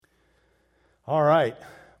All right,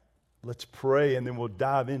 let's pray and then we'll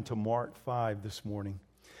dive into Mark 5 this morning.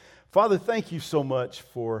 Father, thank you so much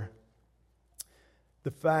for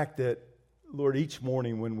the fact that, Lord, each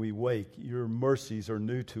morning when we wake, your mercies are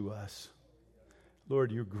new to us.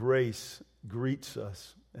 Lord, your grace greets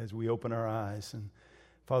us as we open our eyes. And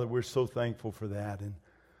Father, we're so thankful for that. And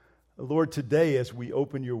Lord, today as we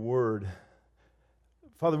open your word,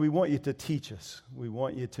 Father, we want you to teach us. We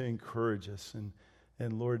want you to encourage us.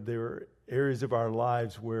 And Lord, there are areas of our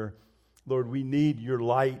lives where, Lord, we need your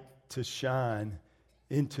light to shine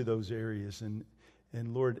into those areas. And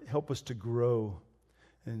Lord, help us to grow.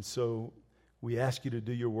 And so we ask you to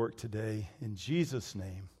do your work today. In Jesus'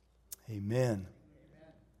 name, amen.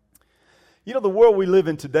 You know, the world we live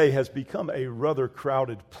in today has become a rather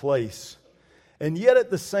crowded place. And yet at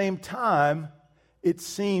the same time, it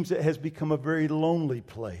seems it has become a very lonely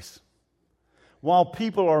place. While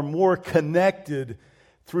people are more connected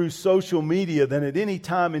through social media than at any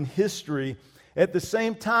time in history, at the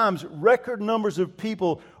same time, record numbers of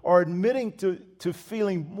people are admitting to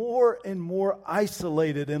feeling more and more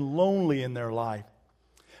isolated and lonely in their life.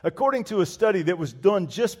 According to a study that was done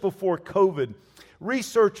just before COVID,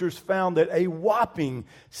 researchers found that a whopping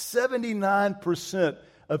 79%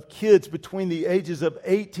 of kids between the ages of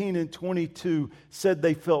 18 and 22 said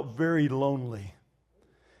they felt very lonely.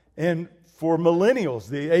 And for millennials,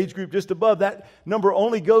 the age group just above, that number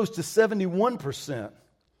only goes to 71%.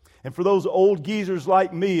 And for those old geezers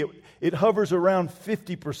like me, it hovers around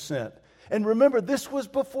 50%. And remember, this was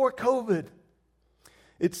before COVID.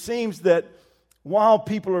 It seems that while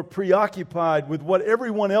people are preoccupied with what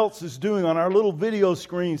everyone else is doing on our little video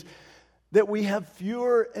screens, that we have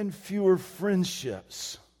fewer and fewer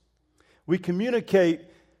friendships. We communicate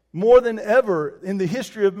more than ever in the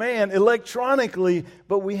history of man electronically,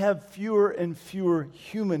 but we have fewer and fewer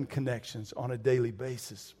human connections on a daily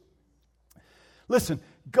basis. Listen,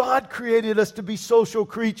 God created us to be social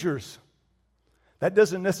creatures. That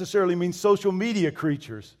doesn't necessarily mean social media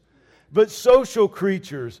creatures, but social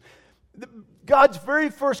creatures. God's very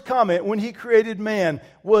first comment when He created man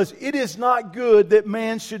was, "It is not good that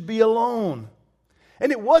man should be alone."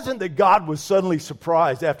 And it wasn't that God was suddenly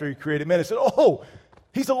surprised after He created man and said, "Oh,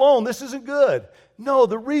 he's alone, this isn't good." No,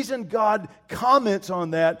 the reason God comments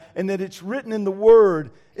on that and that it's written in the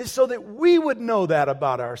Word is so that we would know that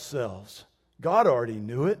about ourselves. God already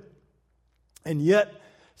knew it. And yet,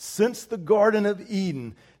 since the Garden of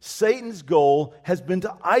Eden, Satan's goal has been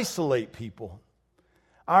to isolate people.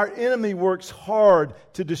 Our enemy works hard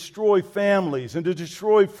to destroy families and to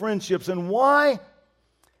destroy friendships. And why?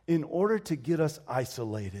 In order to get us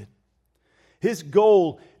isolated. His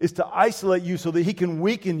goal is to isolate you so that he can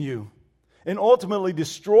weaken you and ultimately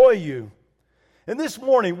destroy you. And this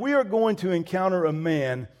morning, we are going to encounter a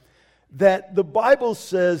man that the Bible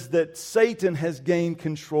says that Satan has gained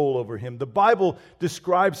control over him. The Bible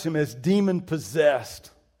describes him as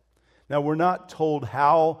demon-possessed. Now, we're not told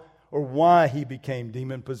how or why he became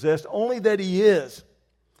demon-possessed, only that he is.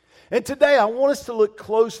 And today I want us to look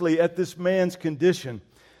closely at this man's condition.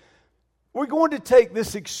 We're going to take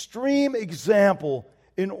this extreme example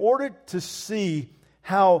in order to see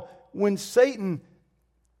how when Satan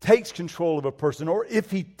takes control of a person, or if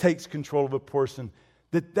he takes control of a person,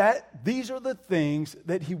 these are the things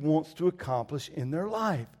that he wants to accomplish in their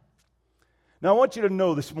life. Now, I want you to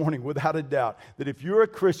know this morning, without a doubt, that if you're a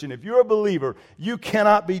Christian, if you're a believer, you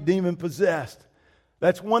cannot be demon-possessed.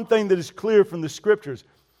 That's one thing that is clear from the Scriptures.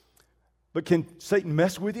 But can Satan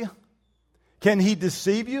mess with you? Can he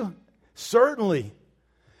deceive you? Certainly.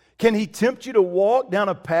 Can he tempt you to walk down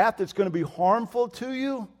a path that's going to be harmful to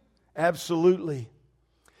you? Absolutely.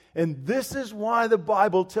 And this is why the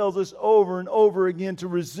Bible tells us over and over again to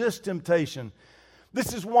resist temptation.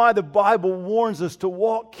 This is why the Bible warns us to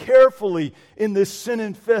walk carefully in this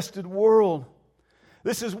sin-infested world.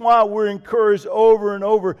 This is why we're encouraged over and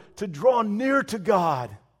over to draw near to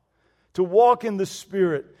God, to walk in the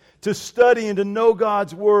Spirit, to study and to know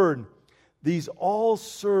God's Word. These all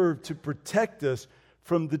serve to protect us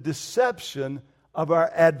from the deception of our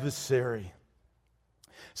adversary.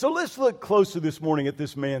 So let's look closer this morning at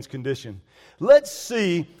this man's condition. Let's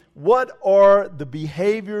see what are the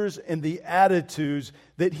behaviors and the attitudes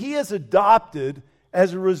that he has adopted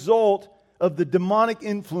as a result of the demonic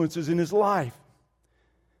influences in his life.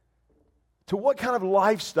 To what kind of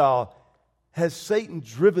lifestyle has Satan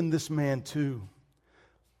driven this man to?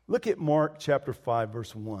 Look at Mark chapter 5,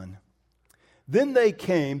 verse 1. Then they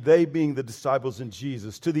came, they being the disciples and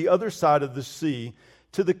Jesus, to the other side of the sea,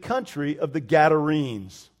 to the country of the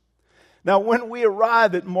Gadarenes. Now, when we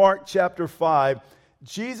arrive at Mark chapter 5,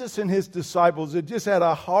 Jesus and his disciples had just had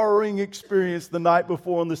a harrowing experience the night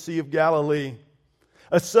before on the Sea of Galilee.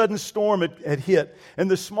 A sudden storm had hit, and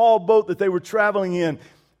the small boat that they were traveling in,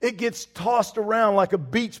 it gets tossed around like a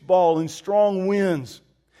beach ball in strong winds.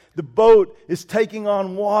 The boat is taking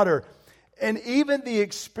on water. And even the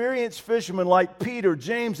experienced fishermen like Peter,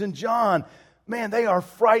 James, and John, man, they are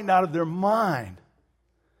frightened out of their mind.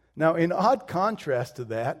 Now, in odd contrast to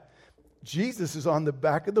that, Jesus is on the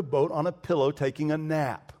back of the boat on a pillow taking a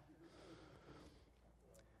nap.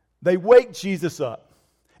 They wake Jesus up,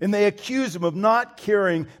 and they accuse him of not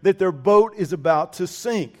caring that their boat is about to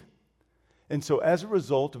sink. And so as a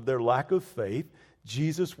result of their lack of faith,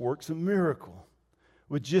 Jesus works a miracle.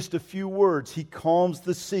 With just a few words, he calms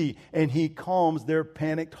the sea, and he calms their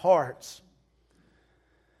panicked hearts.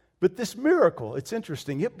 But this miracle, it's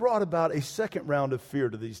interesting, it brought about a second round of fear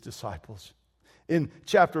to these disciples. In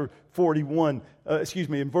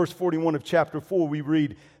in verse 41 of chapter 4, we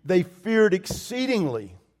read, "They feared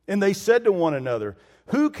exceedingly, and they said to one another,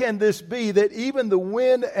 'Who can this be that even the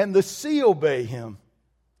wind and the sea obey him?'"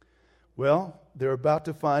 Well, they're about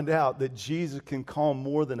to find out that Jesus can calm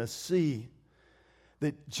more than a sea,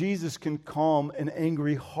 that Jesus can calm an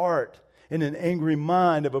angry heart and an angry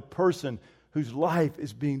mind of a person whose life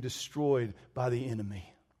is being destroyed by the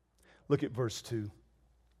enemy. Look at verse 2.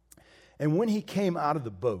 "And when he came out of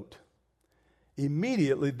the boat,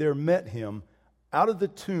 immediately there met him out of the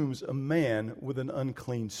tombs a man with an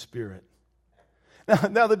unclean spirit."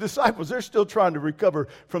 Now the disciples, they're still trying to recover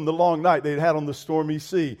from the long night they had had on the stormy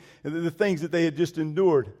sea and the things that they had just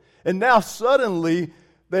endured. And now suddenly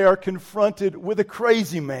they are confronted with a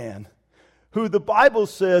crazy man who the Bible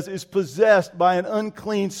says is possessed by an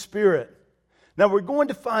unclean spirit. Now we're going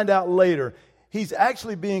to find out later, he's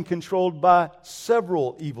actually being controlled by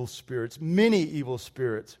several evil spirits, many evil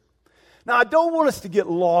spirits. Now I don't want us to get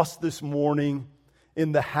lost this morning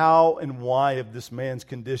in the how and why of this man's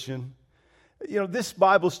condition. You know, this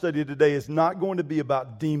Bible study today is not going to be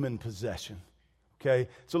about demon possession. Okay?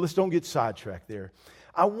 So let's don't get sidetracked there.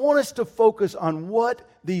 I want us to focus on what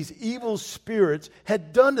these evil spirits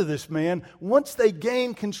had done to this man once they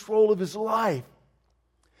gained control of his life.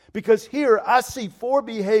 Because here I see 4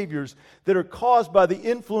 behaviors that are caused by the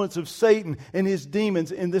influence of Satan and his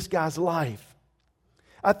demons in this guy's life.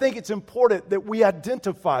 I think it's important that we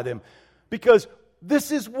identify them, because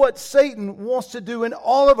this is what Satan wants to do in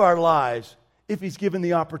all of our lives if he's given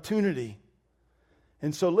the opportunity.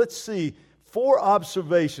 And so let's see 4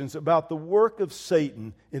 observations about the work of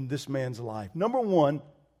Satan in this man's life. Number 1,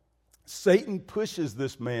 Satan pushes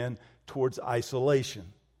this man towards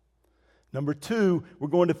isolation. Number 2, we're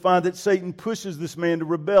going to find that Satan pushes this man to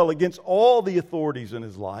rebel against all the authorities in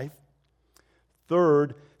his life.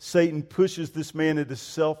 Third, Satan pushes this man into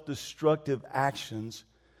self-destructive actions.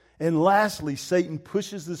 And lastly, Satan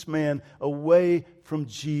pushes this man away from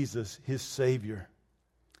Jesus, his Savior.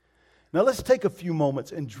 Now let's take a few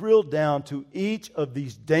moments and drill down to each of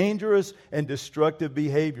these dangerous and destructive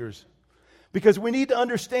behaviors. Because we need to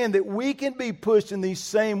understand that we can be pushed in these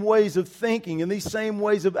same ways of thinking, in these same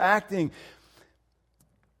ways of acting,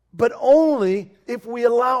 but only if we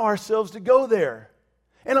allow ourselves to go there.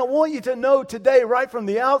 And I want you to know today, right from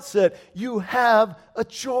the outset, you have a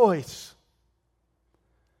choice.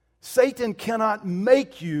 Satan cannot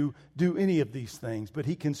make you do any of these things, but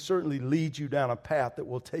he can certainly lead you down a path that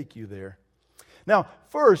will take you there. Now,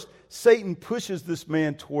 first, Satan pushes this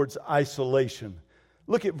man towards isolation.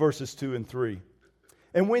 Look at verses 2 and 3.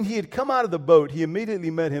 "And when he had come out of the boat, he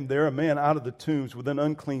immediately met him there, a man out of the tombs with an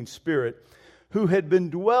unclean spirit, who had been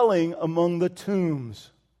dwelling among the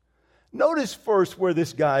tombs." Notice first where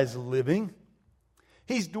this guy is living.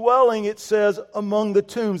 He's dwelling, it says, among the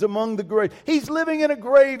tombs, among the graves. He's living in a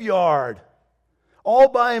graveyard, all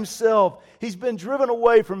by himself. He's been driven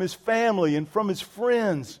away from his family and from his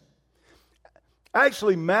friends.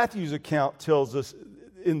 Actually, Matthew's account tells us,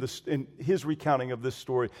 in his recounting of this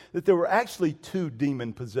story, that there were actually 2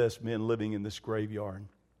 demon-possessed men living in this graveyard.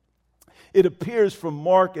 It appears from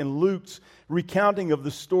Mark and Luke's recounting of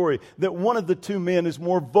the story that one of the 2 men is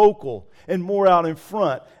more vocal and more out in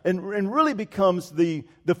front and really becomes the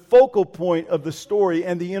focal point of the story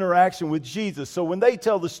and the interaction with Jesus. So when they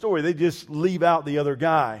tell the story, they just leave out the other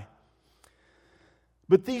guy.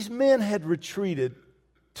 But these men had retreated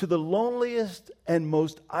to the loneliest and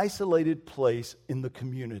most isolated place in the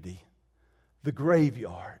community, the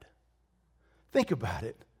graveyard. Think about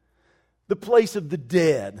it. The place of the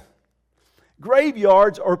dead.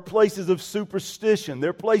 Graveyards are places of superstition.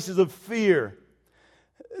 They're places of fear.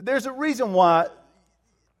 There's a reason why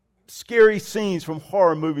scary scenes from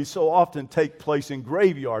horror movies so often take place in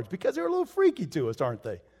graveyards, because they're a little freaky to us, aren't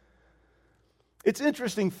they? It's an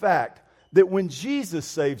interesting fact that when Jesus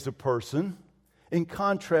saves a person, in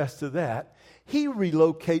contrast to that, He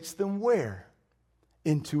relocates them where?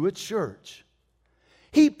 Into a church.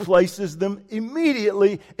 He places them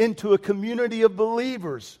immediately into a community of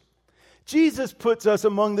believers. Jesus puts us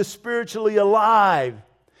among the spiritually alive.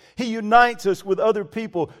 He unites us with other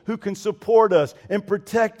people who can support us and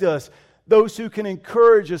protect us, those who can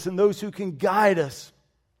encourage us and those who can guide us.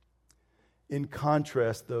 In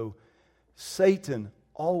contrast, though, Satan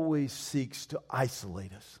always seeks to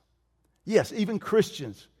isolate us. Yes, even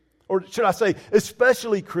Christians, or should I say,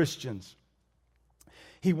 especially Christians.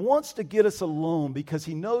 He wants to get us alone because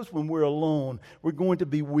he knows when we're alone, we're going to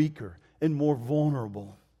be weaker and more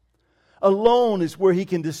vulnerable. Alone is where he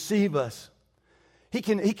can deceive us. He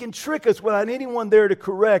can trick us without anyone there to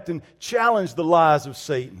correct and challenge the lies of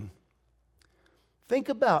Satan. Think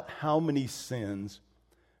about how many sins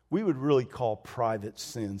we would really call private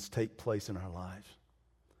sins take place in our lives.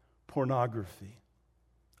 Pornography,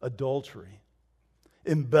 adultery,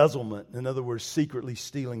 embezzlement, in other words, secretly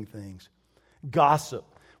stealing things. Gossip,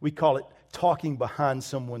 we call it talking behind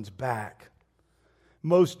someone's back.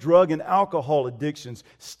 Most drug and alcohol addictions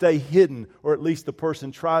stay hidden, or at least the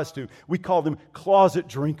person tries to. We call them closet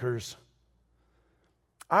drinkers.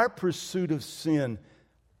 Our pursuit of sin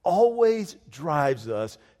always drives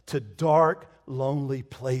us to dark, lonely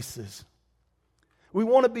places. We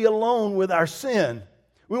want to be alone with our sin.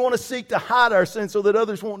 We want to seek to hide our sin so that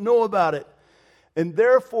others won't know about it. And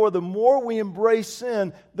therefore, the more we embrace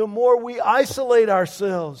sin, the more we isolate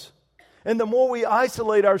ourselves. And the more we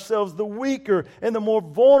isolate ourselves, the weaker and the more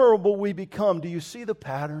vulnerable we become. Do you see the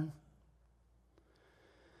pattern?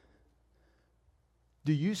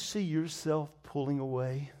 Do you see yourself pulling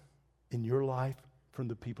away in your life from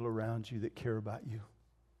the people around you that care about you?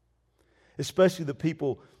 Especially the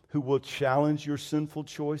people who will challenge your sinful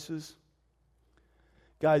choices.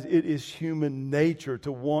 Guys, it is human nature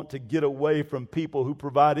to want to get away from people who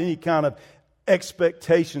provide any kind of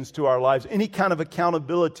expectations to our lives, any kind of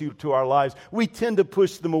accountability to our lives. We tend to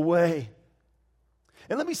push them away.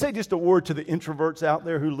 And let me say just a word to the introverts out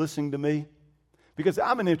there who are listening to me, because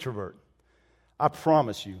I'm an introvert. I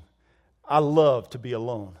promise you, I love to be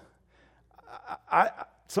alone.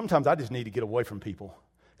 Sometimes I just need to get away from people,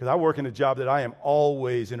 because I work in a job that I am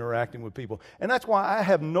always interacting with people. And that's why I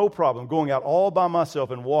have no problem going out all by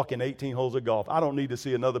myself and walking 18 holes of golf. I don't need to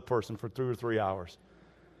see another person for 2 or 3 hours.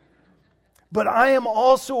 But I am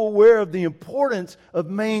also aware of the importance of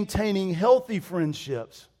maintaining healthy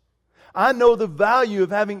friendships. I know the value of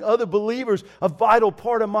having other believers a vital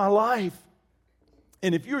part of my life.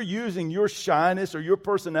 And if you're using your shyness or your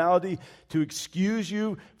personality to excuse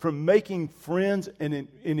you from making friends and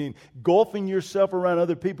engulfing yourself around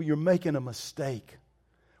other people, you're making a mistake,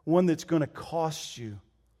 one that's going to cost you.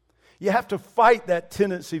 You have to fight that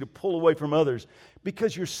tendency to pull away from others,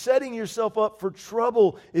 because you're setting yourself up for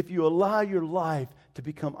trouble if you allow your life to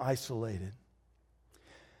become isolated.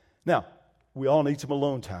 Now, we all need some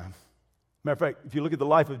alone time. Matter of fact, if you look at the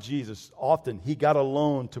life of Jesus, often he got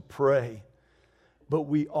alone to pray. But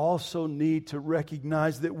we also need to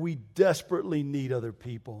recognize that we desperately need other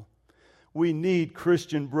people. We need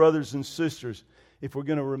Christian brothers and sisters if we're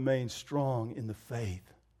going to remain strong in the faith.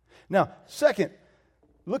 Now, second,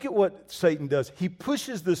 look at what Satan does. He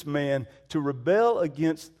pushes this man to rebel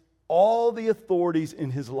against all the authorities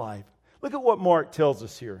in his life. Look at what Mark tells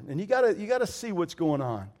us here. And you got to see what's going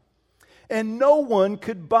on. And no one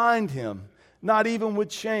could bind him, not even with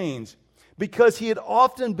chains, because he had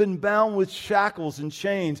often been bound with shackles and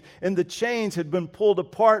chains, and the chains had been pulled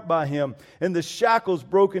apart by him, and the shackles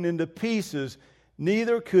broken into pieces.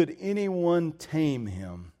 Neither could anyone tame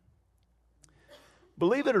him.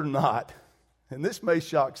 Believe it or not, and this may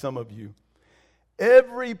shock some of you,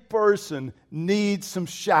 every person needs some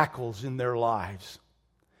shackles in their lives.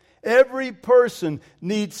 Every person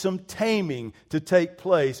needs some taming to take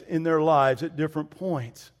place in their lives at different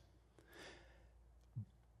points.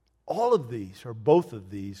 All of these, or both of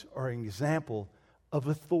these, are an example of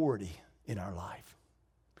authority in our life.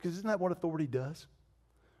 Because isn't that what authority does?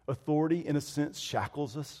 Authority, in a sense,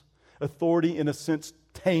 shackles us. Authority, in a sense,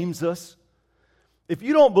 tames us. If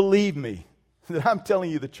you don't believe me that I'm telling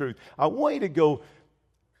you the truth, I want you to go,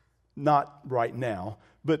 not right now,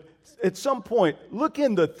 but at some point, look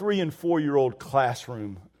in the 3- and 4-year-old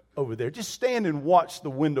classroom over there. Just stand and watch the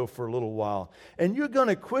window for a little while. And you're going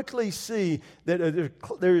to quickly see that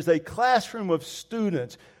there is a classroom of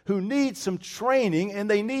students who need some training and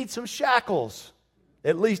they need some shackles.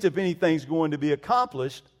 At least if anything's going to be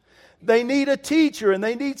accomplished. They need a teacher and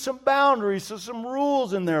they need some boundaries, so some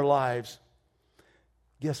rules in their lives.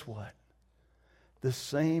 Guess what? The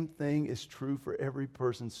same thing is true for every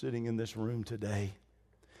person sitting in this room today.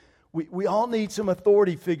 We all need some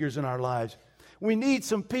authority figures in our lives. We need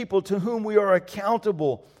some people to whom we are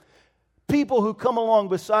accountable. People who come along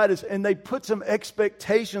beside us and they put some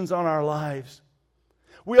expectations on our lives.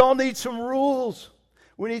 We all need some rules.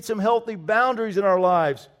 We need some healthy boundaries in our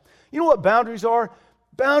lives. You know what boundaries are?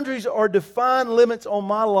 Boundaries are defined limits on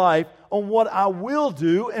my life on what I will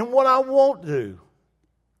do and what I won't do.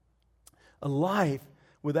 A life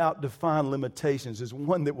without defined limitations is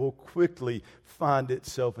one that will quickly find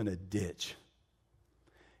itself in a ditch.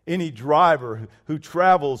 Any driver who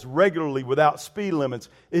travels regularly without speed limits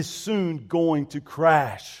is soon going to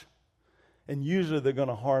crash. And usually they're going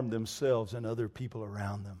to harm themselves and other people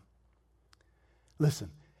around them. Listen,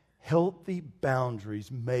 healthy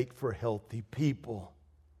boundaries make for healthy people.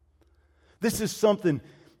 This is something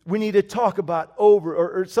we need to talk about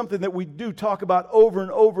or something that we do talk about over and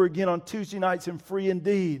over again on Tuesday nights in Free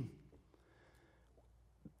Indeed.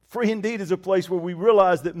 Free Indeed is a place where we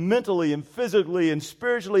realize that mentally and physically and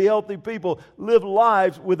spiritually healthy people live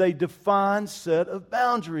lives with a defined set of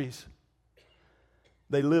boundaries.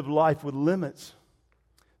 They live life with limits.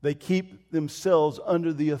 They keep themselves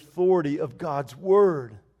under the authority of God's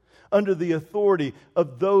Word, under the authority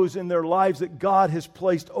of those in their lives that God has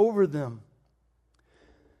placed over them.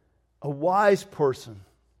 A wise person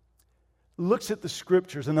looks at the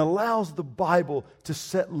Scriptures and allows the Bible to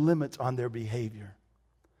set limits on their behavior.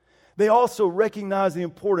 They also recognize the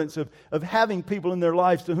importance of having people in their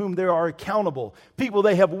lives to whom they are accountable. People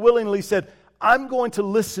they have willingly said, I'm going to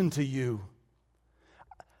listen to you.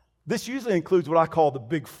 This usually includes what I call the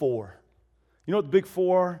Big Four. You know what the Big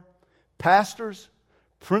Four are? Pastors,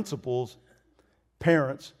 principals,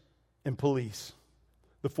 parents, and police.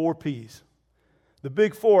 The 4 P's. The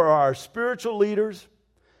Big Four are our spiritual leaders,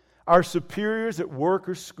 our superiors at work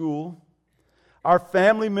or school, our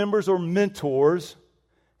family members or mentors,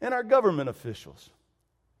 and our government officials.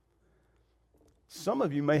 Some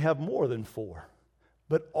of you may have more than 4,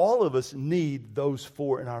 but all of us need those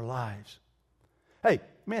 4 in our lives. Hey,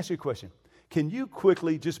 let me ask you a question. Can you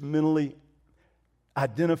quickly, just mentally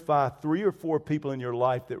identify 3 or 4 people in your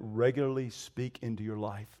life that regularly speak into your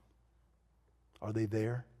life? Are they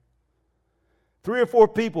there? 3 or 4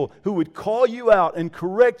 people who would call you out and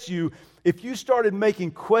correct you if you started making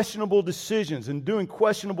questionable decisions and doing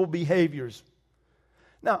questionable behaviors.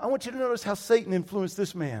 Now, I want you to notice how Satan influenced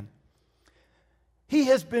this man. He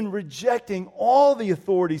has been rejecting all the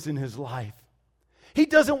authorities in his life. He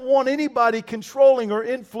doesn't want anybody controlling or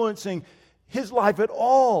influencing his life at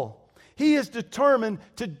all. He is determined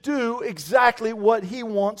to do exactly what he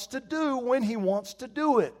wants to do when he wants to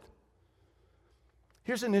do it.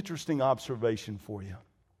 Here's an interesting observation for you.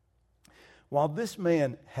 While this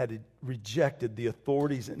man had rejected the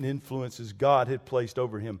authorities and influences God had placed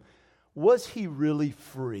over him, was he really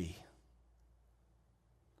free?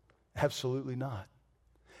 Absolutely not.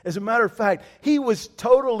 As a matter of fact, he was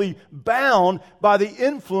totally bound by the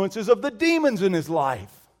influences of the demons in his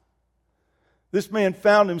life. This man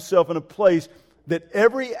found himself in a place that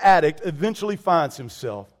every addict eventually finds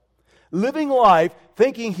himself. Living life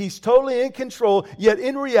thinking he's totally in control, yet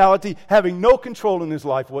in reality having no control in his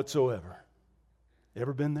life whatsoever. You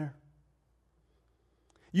ever been there?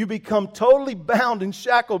 You become totally bound and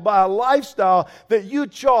shackled by a lifestyle that you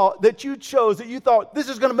chose, that you thought, this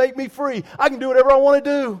is going to make me free. I can do whatever I want to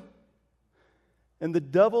do. And the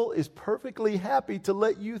devil is perfectly happy to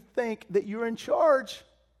let you think that you're in charge.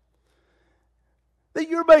 That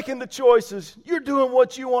you're making the choices. You're doing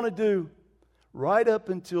what you want to do. Right up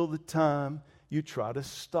until the time you try to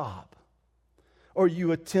stop. Or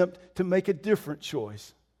you attempt to make a different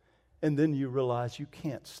choice. And then you realize you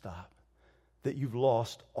can't stop. That you've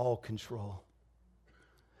lost all control.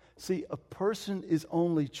 See, a person is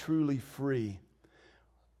only truly free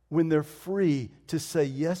when they're free to say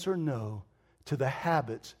yes or no to the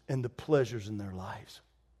habits and the pleasures in their lives.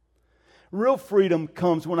 Real freedom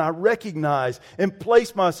comes when I recognize and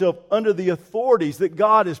place myself under the authorities that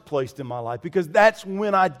God has placed in my life, because that's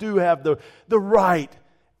when I do have the right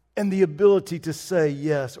and the ability to say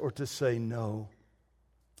yes or to say no.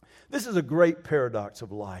 This is a great paradox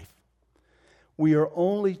of life. We are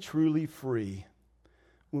only truly free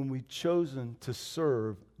when we've chosen to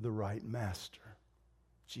serve the right master,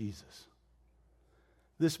 Jesus.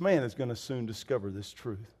 This man is going to soon discover this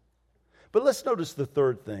truth. But let's notice the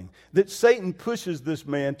third thing, that Satan pushes this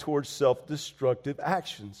man towards self-destructive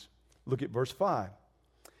actions. Look at verse 5.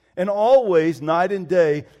 And always, night and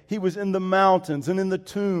day, he was in the mountains and in the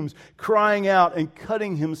tombs, crying out and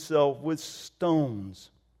cutting himself with stones.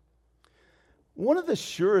 One of the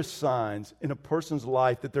surest signs in a person's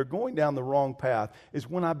life that they're going down the wrong path is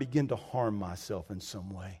when I begin to harm myself in some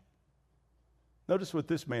way. Notice what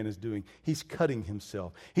this man is doing. He's cutting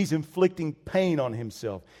himself. He's inflicting pain on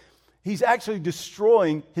himself. He's actually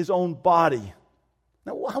destroying his own body.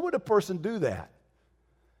 Now, why would a person do that?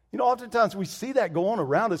 You know, oftentimes we see that go on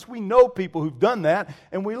around us. We know people who've done that,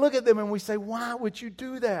 and we look at them and we say, why would you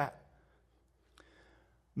do that?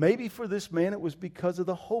 Maybe for this man it was because of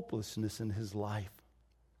the hopelessness in his life.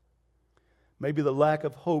 Maybe the lack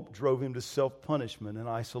of hope drove him to self-punishment and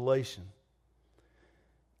isolation.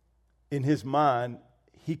 In his mind,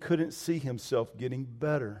 he couldn't see himself getting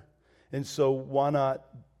better. And so why not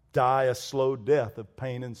die a slow death of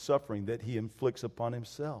pain and suffering that he inflicts upon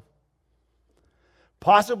himself?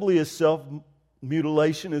 Possibly his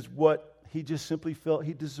self-mutilation is what he just simply felt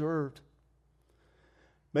he deserved.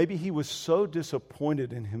 Maybe he was so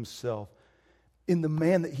disappointed in himself, in the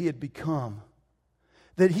man that he had become,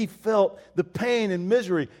 that he felt the pain and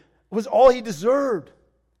misery was all he deserved.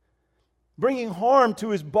 Bringing harm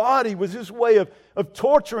to his body was his way of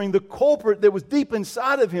torturing the culprit that was deep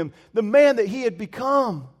inside of him, the man that he had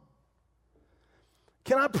become.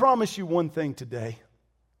 Can I promise you one thing today?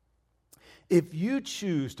 If you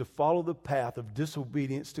choose to follow the path of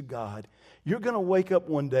disobedience to God, you're going to wake up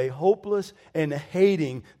one day hopeless and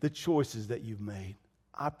hating the choices that you've made.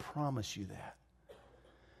 I promise you that.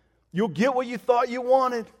 You'll get what you thought you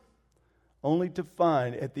wanted, only to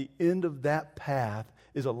find at the end of that path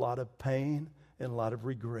is a lot of pain and a lot of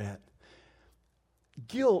regret.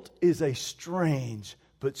 Guilt is a strange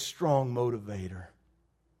but strong motivator.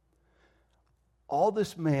 All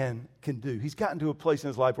this man can do, he's gotten to a place in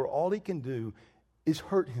his life where all he can do is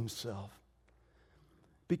hurt himself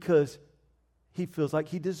because he feels like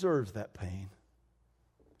he deserves that pain.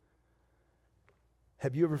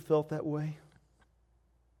 Have you ever felt that way?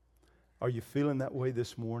 Are you feeling that way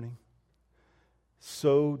this morning?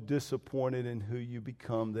 So disappointed in who you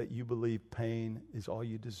become that you believe pain is all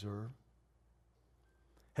you deserve?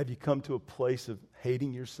 Have you come to a place of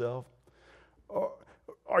hating yourself? Or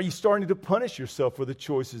are you starting to punish yourself for the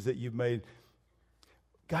choices that you've made?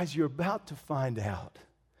 Guys, you're about to find out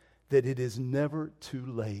that it is never too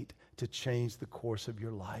late to change the course of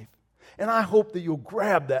your life. And I hope that you'll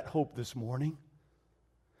grab that hope this morning.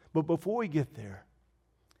 But before we get there,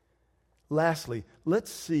 lastly, let's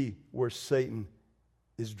see where Satan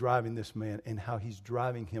is driving this man and how he's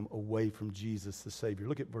driving him away from Jesus the Savior.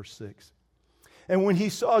 Look at verse 6. And when he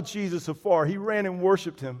saw Jesus afar, he ran and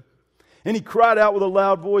worshiped him. And he cried out with a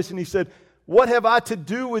loud voice and he said, "What have I to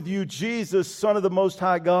do with you, Jesus, Son of the Most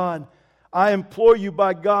High God? I implore you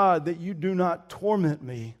by God that you do not torment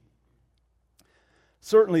me."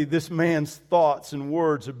 Certainly this man's thoughts and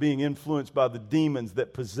words are being influenced by the demons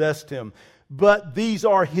that possessed him. But these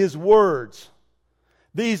are his words.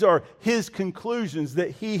 These are his conclusions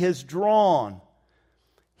that he has drawn.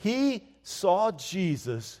 He saw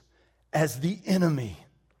Jesus as the enemy.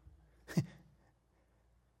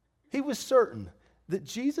 He was certain that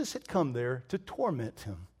Jesus had come there to torment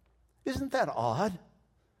him. Isn't that odd?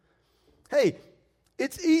 Hey,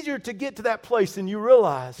 it's easier to get to that place than you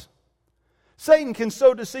realize. Satan can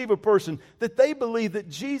so deceive a person that they believe that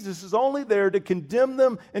Jesus is only there to condemn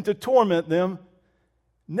them and to torment them,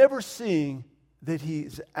 never seeing that he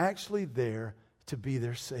is actually there to be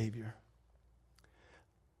their Savior.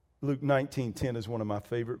 Luke 19:10 is one of my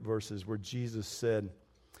favorite verses where Jesus said,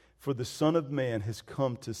 "For the Son of Man has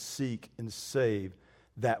come to seek and save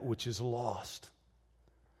that which is lost."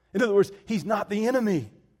 In other words, he's not the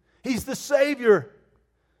enemy. He's the Savior.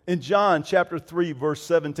 In John chapter 3, verse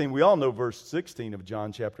 17, we all know verse 16 of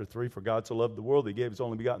John chapter 3, "For God so loved the world, that he gave his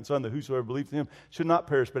only begotten Son, that whosoever believes in him should not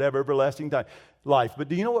perish, but have everlasting life." But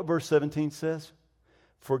do you know what verse 17 says?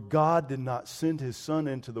 "For God did not send his Son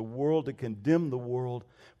into the world to condemn the world,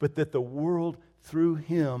 but that the world through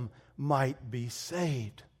him might be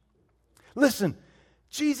saved." Listen,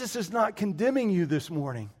 Jesus is not condemning you this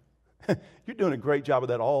morning. You're doing a great job of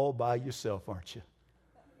that all by yourself, aren't you?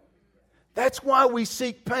 That's why we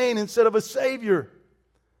seek pain instead of a Savior.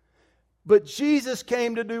 But Jesus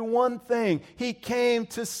came to do one thing. He came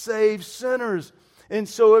to save sinners. And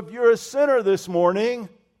so if you're a sinner this morning,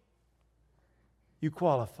 you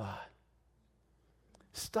qualify.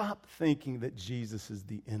 Stop thinking that Jesus is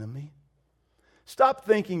the enemy. Stop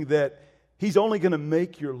thinking that he's only going to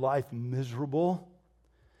make your life miserable.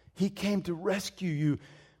 He came to rescue you.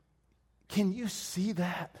 Can you see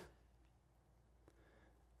that?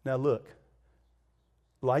 Now look,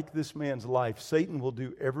 like this man's life, Satan will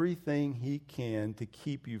do everything he can to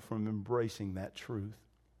keep you from embracing that truth.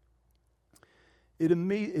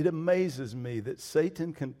 It amazes me that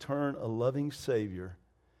Satan can turn a loving Savior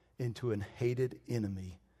into an hated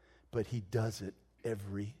enemy, but he does it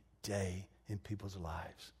every day in people's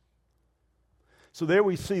lives. So there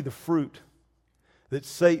we see the fruit that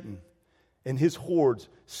Satan and his hordes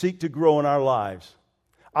seek to grow in our lives.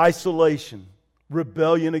 Isolation,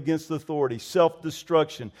 rebellion against authority,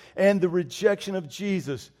 self-destruction, and the rejection of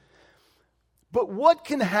Jesus. But what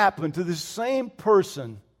can happen to the same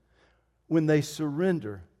person when they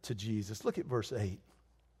surrender to Jesus? Look at verse 8.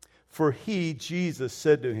 For he, Jesus,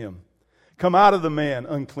 said to him, "Come out of the man,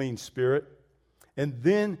 unclean spirit." And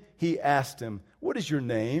then he asked him, "What is your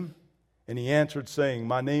name?" And he answered, saying,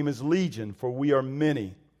 "My name is Legion, for we are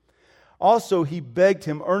many." Also he begged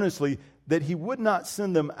him earnestly that he would not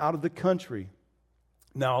send them out of the country.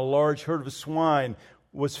 Now a large herd of swine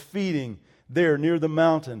was feeding there near the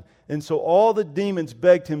mountain. And so all the demons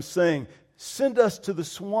begged him, saying, "Send us to the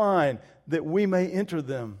swine, that we may enter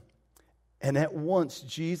them." And at once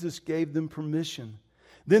Jesus gave them permission.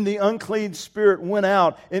 Then the unclean spirit went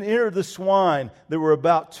out and entered the swine. There were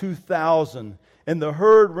about 2,000. And the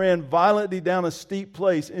herd ran violently down a steep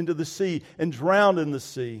place into the sea and drowned in the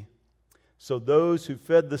sea. So those who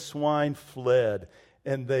fed the swine fled,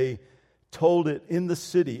 and they told it in the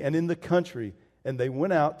city and in the country, and they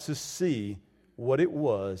went out to see what it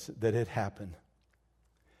was that had happened.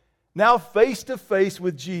 Now, face to face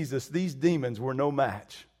with Jesus, these demons were no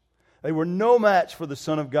match. They were no match for the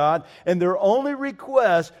Son of God, and their only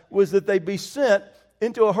request was that they be sent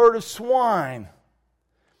into a herd of swine.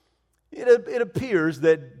 It appears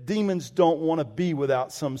that demons don't want to be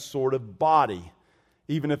without some sort of body,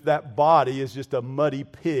 even if that body is just a muddy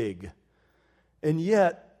pig. And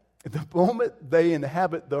yet, the moment they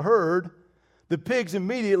inhabit the herd, the pigs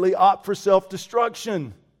immediately opt for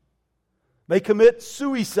self-destruction. They commit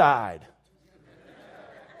suicide.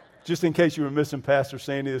 Just in case you were missing Pastor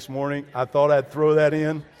Sandy this morning, I thought I'd throw that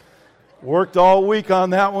in. Worked all week on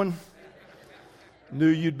that one. Knew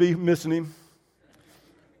you'd be missing him.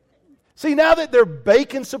 See, now that their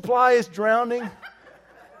bacon supply is drowning,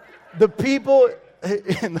 the people...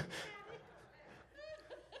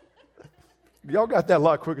 Y'all got that a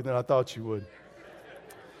lot quicker than I thought you would.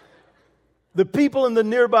 The people in the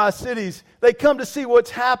nearby cities, they come to see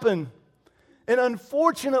what's happened. And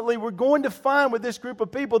unfortunately, we're going to find with this group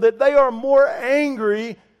of people that they are more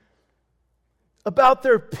angry about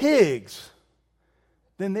their pigs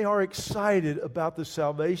than they are excited about the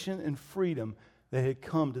salvation and freedom that had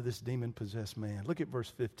come to this demon-possessed man. Look at verse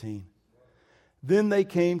 15. Then they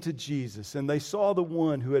came to Jesus, and they saw the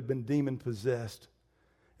one who had been demon-possessed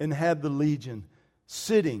and had the legion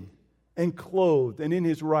sitting and clothed and in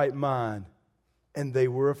his right mind, and they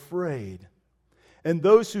were afraid. And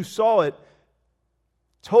those who saw it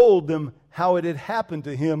told them how it had happened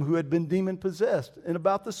to him who had been demon-possessed and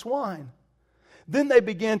about the swine. Then they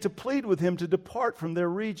began to plead with him to depart from their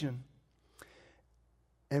region.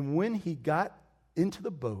 And when he got into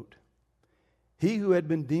the boat, he who had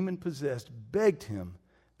been demon-possessed begged him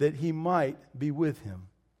that he might be with him.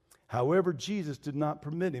 However, Jesus did not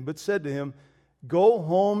permit him, but said to him, "Go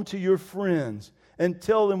home to your friends and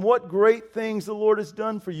tell them what great things the Lord has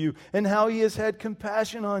done for you and how he has had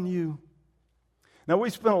compassion on you." Now, we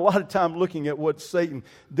spent a lot of time looking at what Satan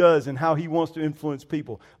does and how he wants to influence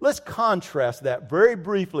people. Let's contrast that very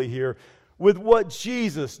briefly here with what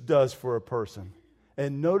Jesus does for a person.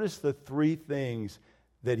 And notice the three things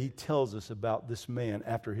that he tells us about this man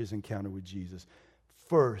after his encounter with Jesus.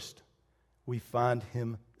 First, we find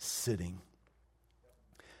him sitting.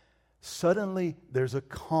 Suddenly, there's a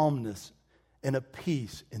calmness and a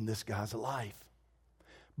peace in this guy's life.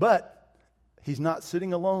 But he's not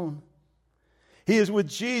sitting alone. He is with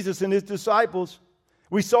Jesus and his disciples.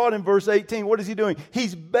 We saw it in verse 18. What is he doing?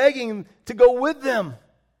 He's begging to go with them.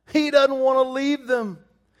 He doesn't want to leave them.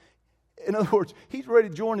 In other words, he's ready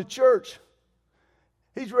to join the church.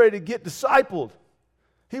 He's ready to get discipled.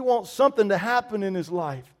 He wants something to happen in his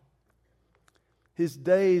life. His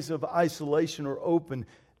days of isolation are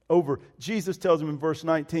over. Jesus tells him in verse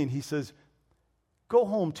 19, he says, "Go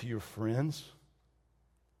home to your friends."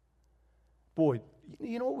 Boy,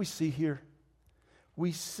 you know what we see here?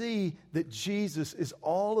 We see that Jesus is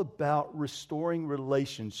all about restoring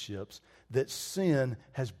relationships that sin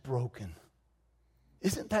has broken.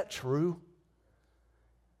 Isn't that true?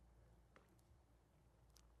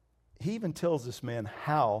 He even tells this man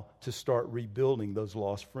how to start rebuilding those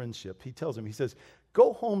lost friendships. He tells him, he says,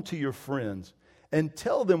 "Go home to your friends and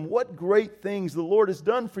tell them what great things the Lord has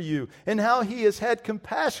done for you and how he has had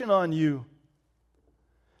compassion on you."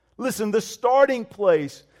 Listen, the starting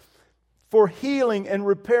place for healing and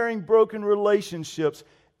repairing broken relationships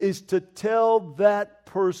is to tell that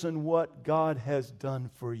person what God has done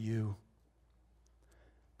for you.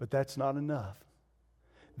 But that's not enough.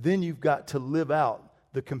 Then you've got to live out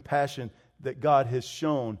the compassion that God has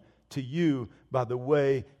shown to you by the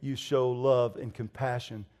way you show love and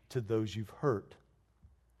compassion to those you've hurt.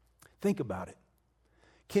 Think about it.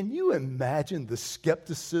 Can you imagine the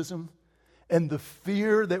skepticism and the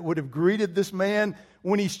fear that would have greeted this man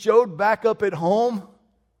when he showed back up at home?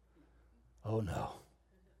 Oh no,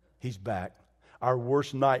 he's back. Our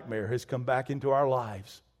worst nightmare has come back into our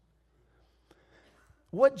lives.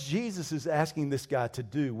 What Jesus is asking this guy to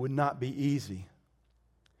do would not be easy.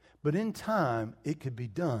 But in time, it could be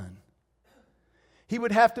done. He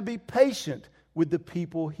would have to be patient with the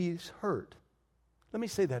people he's hurt. Let me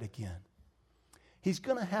say that again. He's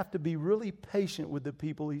going to have to be really patient with the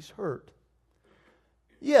people he's hurt.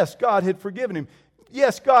 Yes, God had forgiven him.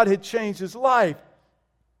 Yes, God had changed his life.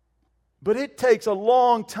 But it takes a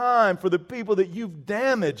long time for the people that you've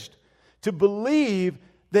damaged to believe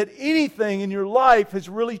that anything in your life has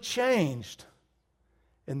really changed.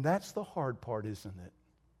 And that's the hard part, isn't it?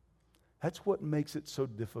 That's what makes it so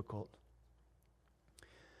difficult.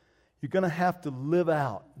 You're going to have to live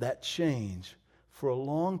out that change for a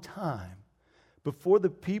long time before the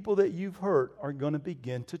people that you've hurt are going to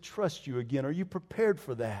begin to trust you again. Are you prepared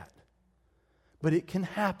for that? But it can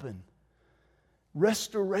happen.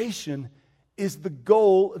 Restoration is the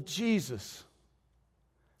goal of Jesus.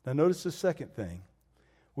 Now notice the second thing.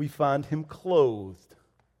 We find him clothed.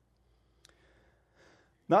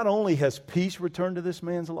 Not only has peace returned to this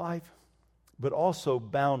man's life, but also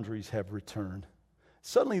boundaries have returned.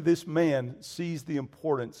 Suddenly this man sees the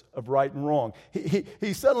importance of right and wrong.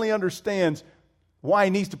 He suddenly understands why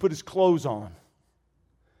he needs to put his clothes on.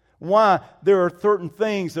 Why there are certain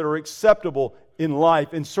things that are acceptable in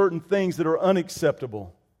life and certain things that are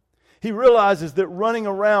unacceptable. He realizes that running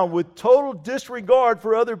around with total disregard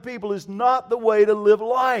for other people is not the way to live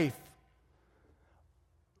life.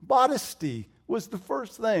 Modesty was the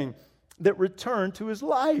first thing that returned to his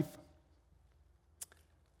life.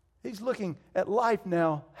 He's looking at life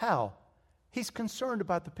now. How? He's concerned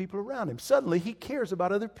about the people around him. Suddenly, he cares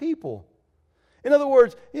about other people. In other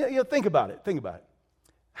words, think about it. Think about it.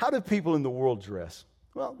 How do people in the world dress?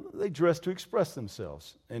 Well, they dress to express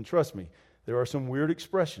themselves. And trust me, there are some weird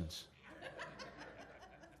expressions.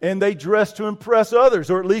 And they dress to impress others,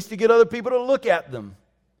 or at least to get other people to look at them.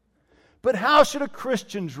 But how should a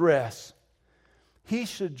Christian dress? He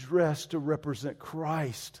should dress to represent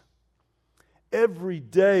Christ. Every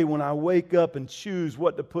day when I wake up and choose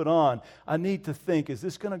what to put on, I need to think, is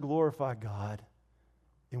this going to glorify God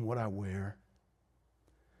in what I wear?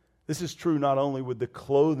 This is true not only with the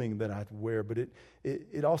clothing that I wear, but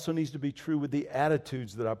it also needs to be true with the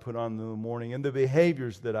attitudes that I put on in the morning and the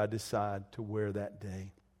behaviors that I decide to wear that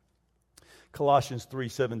day. Colossians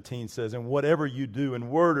 3:17 says, "And whatever you do in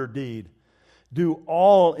word or deed, do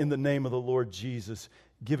all in the name of the Lord Jesus,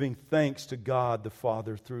 giving thanks to God the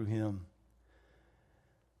Father through Him."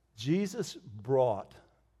 Jesus brought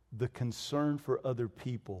the concern for other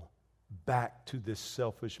people back to this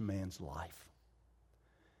selfish man's life.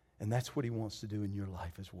 And that's what He wants to do in your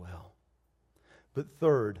life as well. But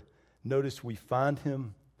third, notice we find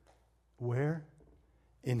him where?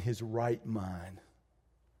 In his right mind.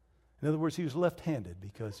 In other words, he was left-handed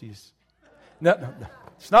because he's... No.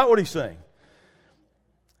 It's not what he's saying.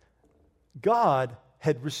 God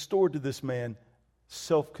had restored to this man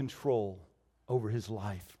self-control over his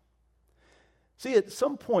life. See, at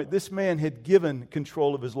some point, this man had given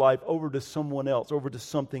control of his life over to someone else, over to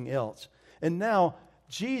something else. And now,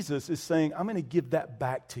 Jesus is saying, I'm going to give that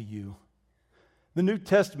back to you. The New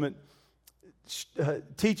Testament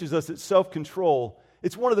teaches us that self-control,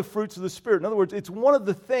 it's one of the fruits of the Spirit. In other words, it's one of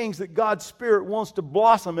the things that God's Spirit wants to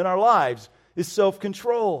blossom in our lives, is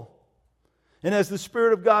self-control. And as the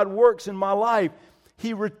Spirit of God works in my life,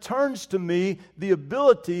 He returns to me the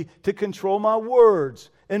ability to control my words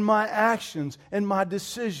and my actions and my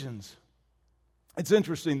decisions. It's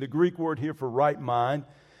interesting, the Greek word here for right mind,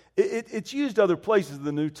 it's used other places in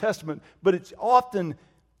the New Testament, but it's often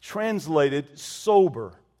translated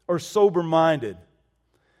sober or sober-minded.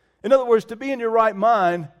 In other words, to be in your right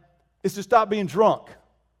mind is to stop being drunk,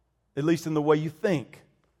 at least in the way you think.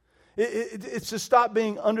 It's to stop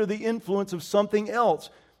being under the influence of something else,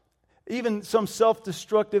 even some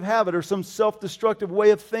self-destructive habit or some self-destructive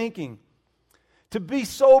way of thinking. To be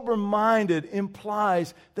sober-minded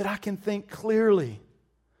implies that I can think clearly,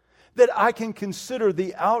 that I can consider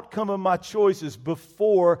the outcome of my choices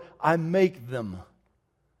before I make them.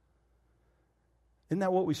 Isn't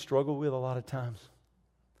that what we struggle with a lot of times?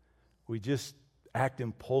 We just act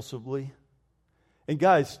impulsively. And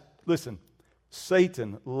guys, listen,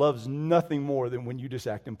 Satan loves nothing more than when you just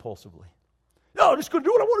act impulsively. No, I'm just going to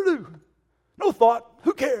do what I want to do. No thought.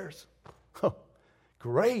 Who cares? Oh,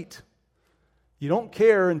 great. You don't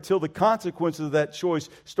care until the consequences of that choice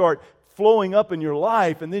start flowing up in your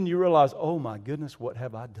life, and then you realize, oh my goodness, what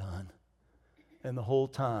have I done? And the whole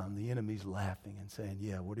time, the enemy's laughing and saying,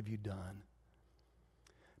 yeah, what have you done?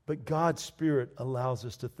 But God's Spirit allows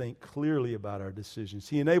us to think clearly about our decisions.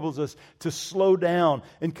 He enables us to slow down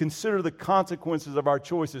and consider the consequences of our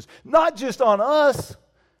choices, not just on us,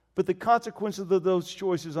 but the consequences of those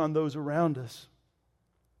choices on those around us.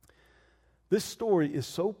 This story is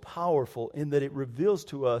so powerful in that it reveals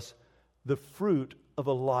to us the fruit of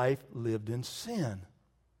a life lived in sin.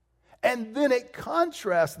 And then it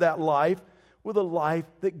contrasts that life with a life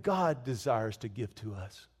that God desires to give to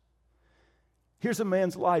us. Here's a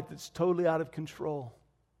man's life that's totally out of control.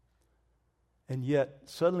 And yet,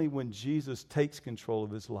 suddenly when Jesus takes control of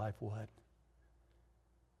his life, what?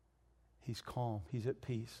 He's calm. He's at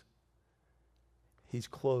peace. He's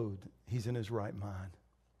clothed. He's in his right mind.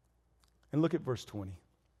 And look at verse 20.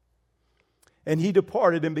 And he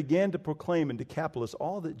departed and began to proclaim in Decapolis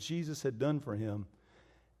all that Jesus had done for him,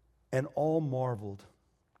 and all marveled.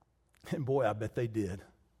 And boy, I bet they did.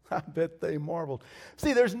 I bet they marveled.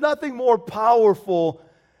 See, there's nothing more powerful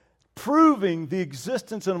proving the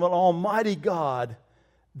existence of an almighty God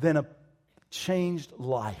than a changed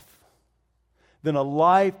life. Than a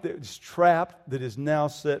life that is trapped, that is now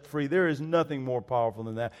set free. There is nothing more powerful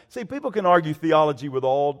than that. See, people can argue theology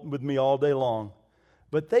with me all day long,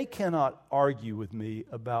 but they cannot argue with me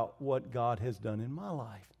about what God has done in my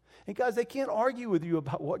life. And guys, they can't argue with you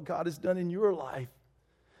about what God has done in your life.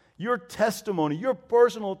 Your testimony, your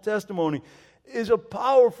personal testimony, is a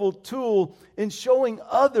powerful tool in showing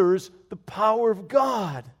others the power of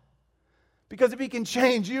God. Because if He can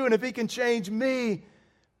change you and if He can change me,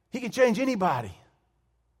 He can change anybody.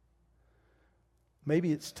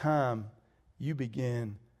 Maybe it's time you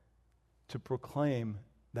begin to proclaim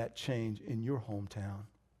that change in your hometown.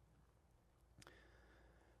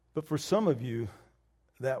 But for some of you,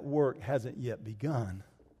 that work hasn't yet begun.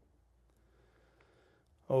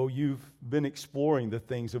 Oh, you've been exploring the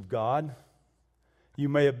things of God. You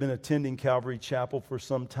may have been attending Calvary Chapel for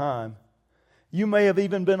some time. You may have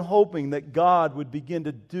even been hoping that God would begin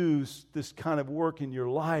to do this kind of work in your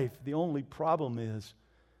life. The only problem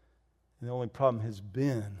has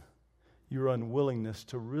been your unwillingness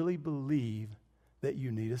to really believe that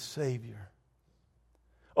you need a Savior.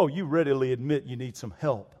 Oh, you readily admit you need some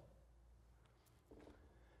help.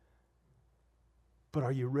 But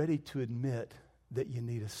are you ready to admit that you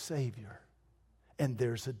need a Savior? And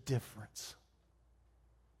there's a difference.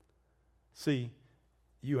 See,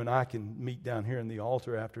 you and I can meet down here in the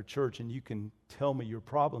altar after church and you can tell me your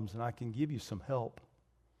problems and I can give you some help.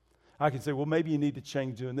 I can say, well, maybe you need to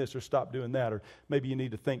change doing this or stop doing that, or maybe you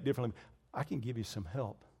need to think differently. I can give you some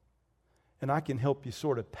help. And I can help you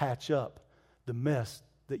sort of patch up the mess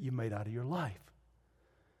that you made out of your life.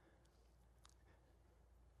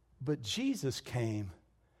 But Jesus came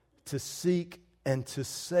to seek and to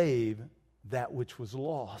save that which was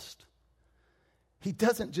lost. He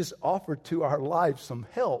doesn't just offer to our lives some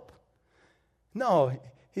help. No,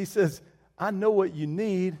 He says, I know what you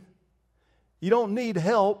need. You don't need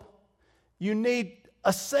help. You need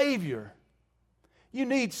a Savior. You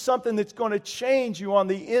need something that's going to change you on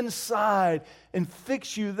the inside and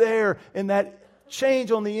fix you there. And that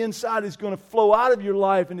change on the inside is going to flow out of your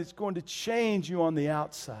life and it's going to change you on the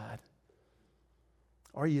outside.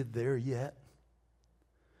 Are you there yet?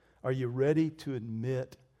 Are you ready to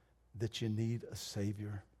admit that you need a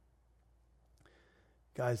Savior?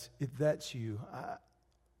 Guys, if that's you,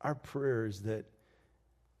 our prayer is that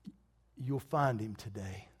you'll find Him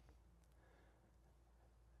today.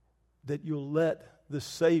 That you'll let the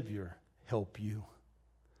Savior help you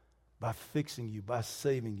by fixing you, by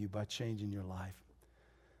saving you, by changing your life.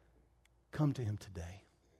 Come to Him today.